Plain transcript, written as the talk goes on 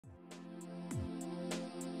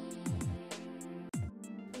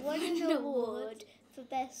won an award for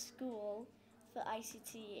Best School for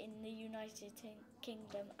ICT in the United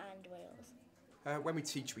Kingdom and Wales. When we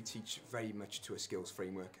teach very much to a skills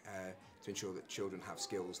framework to ensure that children have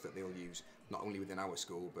skills that they'll use not only within our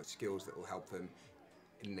school, but skills that will help them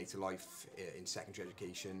in later life, in secondary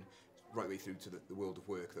education, right way through to the world of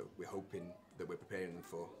work that we're hoping that we're preparing them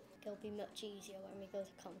for. It'll be much easier when we go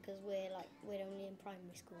to com because we're only in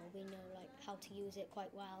primary school. We know how to use it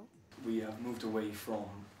quite well. We have moved away from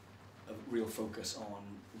a real focus on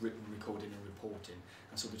written recording and reporting,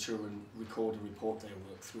 and so the children record and report their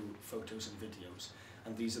work through photos and videos,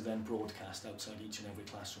 and these are then broadcast outside each and every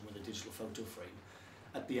classroom with a digital photo frame.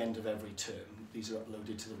 At the end of every term, these are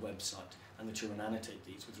uploaded to the website, and the children annotate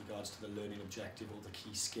these with regards to the learning objective or the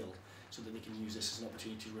key skill, so that they can use this as an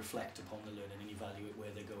opportunity to reflect upon the learning and evaluate where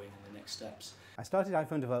they're going and the next steps. I started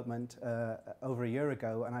iPhone development over a year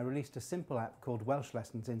ago, and I released a simple app called Welsh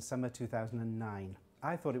Lessons in summer 2009.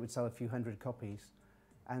 I thought it would sell a few hundred copies,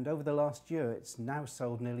 and over the last year it's now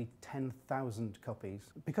sold nearly 10,000 copies.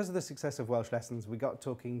 Because of the success of Welsh Lessons, we got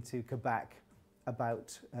talking to Quebec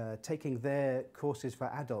about taking their courses for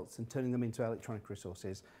adults and turning them into electronic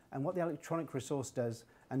resources. And what the electronic resource does,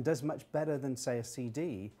 and does much better than say a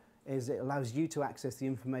CD, is it allows you to access the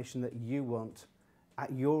information that you want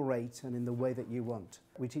at your rate and in the way that you want.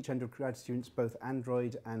 We teach undergrad students both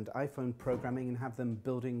Android and iPhone programming and have them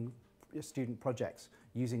building student projects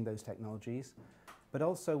using those technologies. But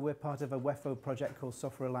also we're part of a WEFO project called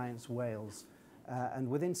Software Alliance Wales. And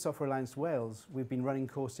within Software Alliance Wales, we've been running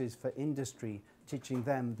courses for industry, teaching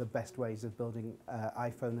them the best ways of building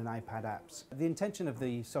iPhone and iPad apps. The intention of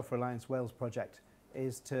the Software Alliance Wales project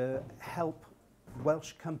is to help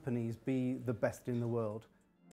Welsh companies be the best in the world.